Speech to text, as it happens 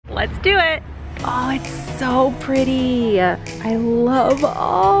let's do it. Oh, it's so pretty. I love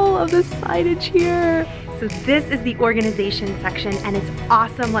all of the signage here. So this is the organization section and it's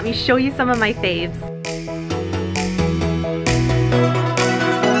awesome. Let me show you some of my faves.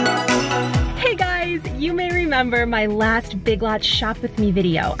 Hey guys, you may remember my last Big Lots Shop With Me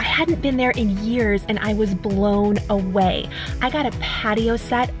video. I hadn't been there in years and I was blown away. I got a patio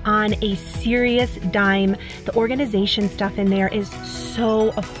set on a serious dime. The organization stuff in there is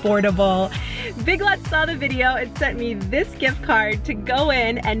so affordable. Big Lots saw the video and sent me this gift card to go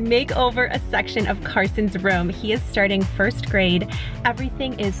in and make over a section of Carson's room. He is starting first grade.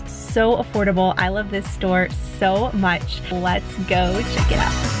 Everything is so affordable. I love this store so much. Let's go check it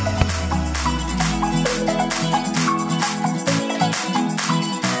out.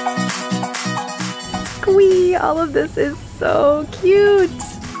 Squee! All of this is so cute.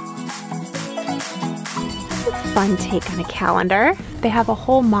 That's a fun take on a calendar. They have a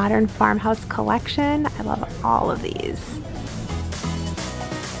whole modern farmhouse collection. I love all of these.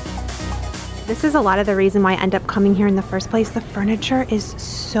 This is a lot of the reason why I end up coming here in the first place. The furniture is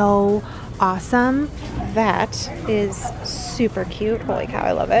so awesome. That is super cute. Holy cow,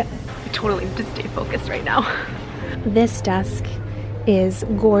 I love it. I totally need to stay focused right now. This desk is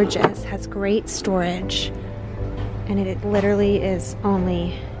gorgeous, has great storage, and it literally is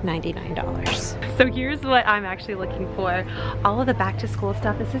only $99. So here's what I'm actually looking for. All of the back to school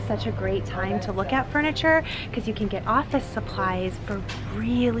stuff. This is such a great time to look at furniture because you can get office supplies for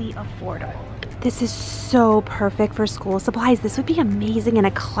really affordable. This is so perfect for school supplies. This would be amazing in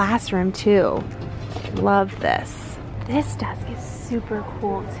a classroom too. Love this. This desk is super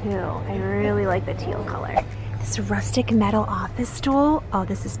cool too. I really like the teal color. This rustic metal office stool. Oh,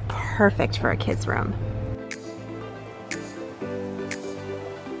 this is perfect for a kid's room.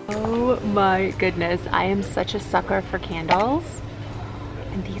 Oh my goodness, I am such a sucker for candles.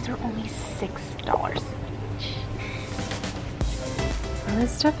 And these are only $6 each. Oh,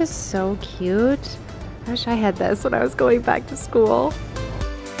 this stuff is so cute. I wish I had this when I was going back to school.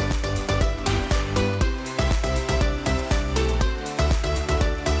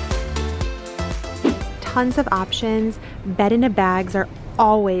 Tons of options. Bed in a bags are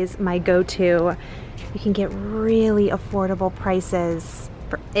always my go-to. You can get really affordable prices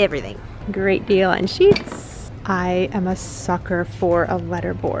for everything. Great deal on sheets. I am a sucker for a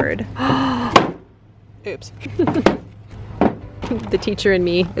letterboard. Oops. The teacher in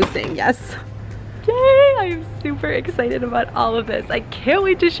me is saying yes. Yay! I am super excited about all of this. I can't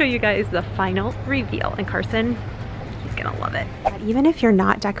wait to show you guys the final reveal. And Carson, he's gonna love it. But even if you're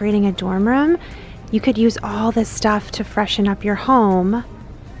not decorating a dorm room, you could use all this stuff to freshen up your home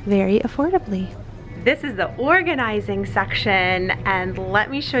very affordably. This is the organizing section, and let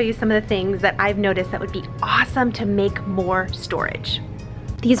me show you some of the things that I've noticed that would be awesome to make more storage.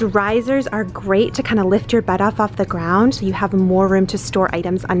 These risers are great to kind of lift your bed off the ground so you have more room to store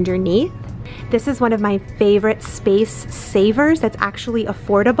items underneath. This is one of my favorite space savers that's actually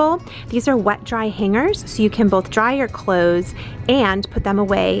affordable. These are wet dry hangers, so you can both dry your clothes and put them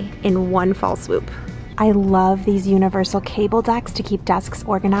away in one fell swoop. I love these universal cable decks to keep desks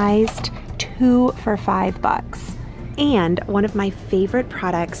organized. 2 for $5. And one of my favorite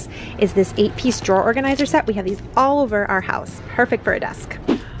products is this 8-piece drawer organizer set. We have these all over our house. Perfect for a desk.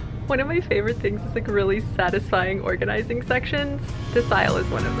 One of my favorite things is like really satisfying organizing sections. This aisle is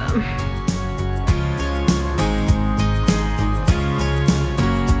one of them.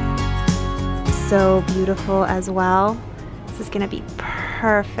 So beautiful as well. This is gonna be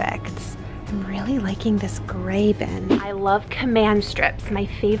perfect. I'm really liking this gray bin. I love command strips. My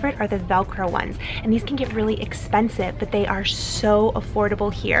favorite are the Velcro ones, and these can get really expensive, but they are so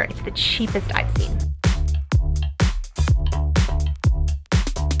affordable here. It's the cheapest I've seen.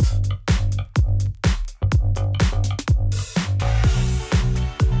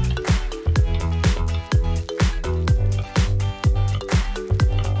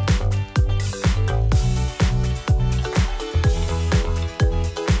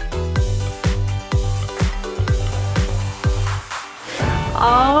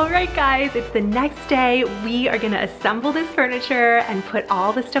 Alright guys, it's the next day. We are gonna assemble this furniture and put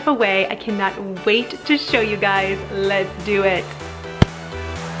all the stuff away. I cannot wait to show you guys. Let's do it.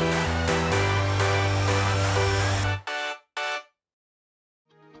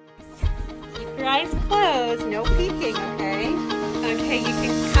 Keep your eyes closed, no peeking, okay? Okay, you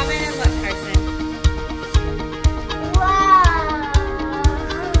can come in and look, Carson.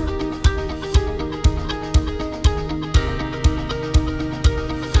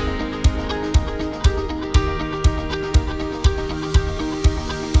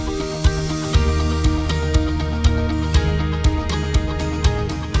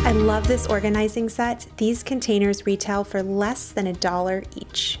 I love this organizing set. These containers retail for less than $1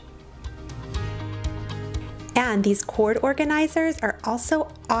 each. And these cord organizers are also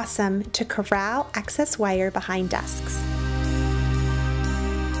awesome to corral excess wire behind desks.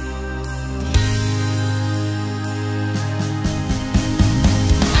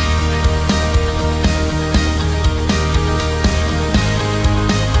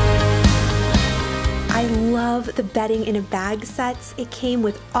 I love the bedding in a bag sets. It came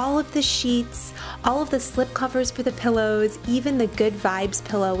with all of the sheets, all of the slip covers for the pillows, even the Good Vibes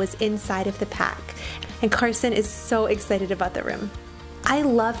pillow was inside of the pack. And Carson is so excited about the room. I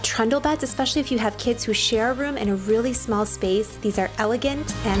love trundle beds, especially if you have kids who share a room in a really small space. These are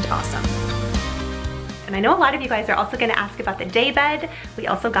elegant and awesome. And I know a lot of you guys are also gonna ask about the day bed. We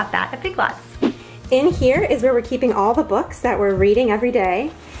also got that at Big Lots. In here is where we're keeping all the books that we're reading every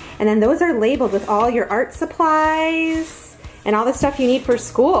day. And then those are labeled with all your art supplies and all the stuff you need for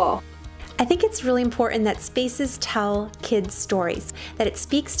school. I think it's really important that spaces tell kids stories, that it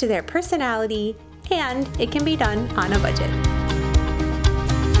speaks to their personality, and it can be done on a budget.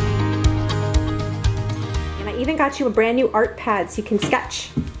 And I even got you a brand new art pad so you can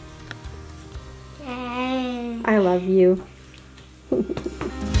sketch. I love you.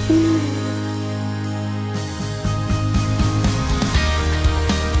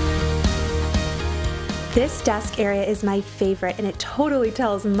 This desk area is my favorite, and it totally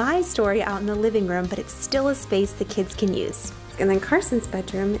tells my story out in the living room, but it's still a space the kids can use. And then Carson's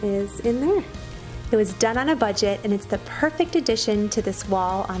bedroom is in there. It was done on a budget, and it's the perfect addition to this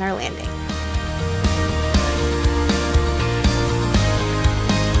wall on our landing.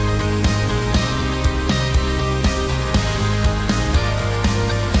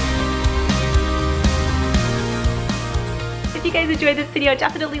 If you guys enjoyed this video,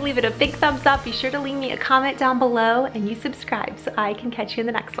 definitely leave it a big thumbs up. Be sure to leave me a comment down below, and you subscribe so I can catch you in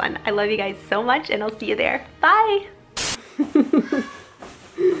the next one. I love you guys so much, and I'll see you there. Bye!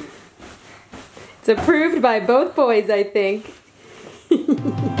 It's approved by both boys, I think.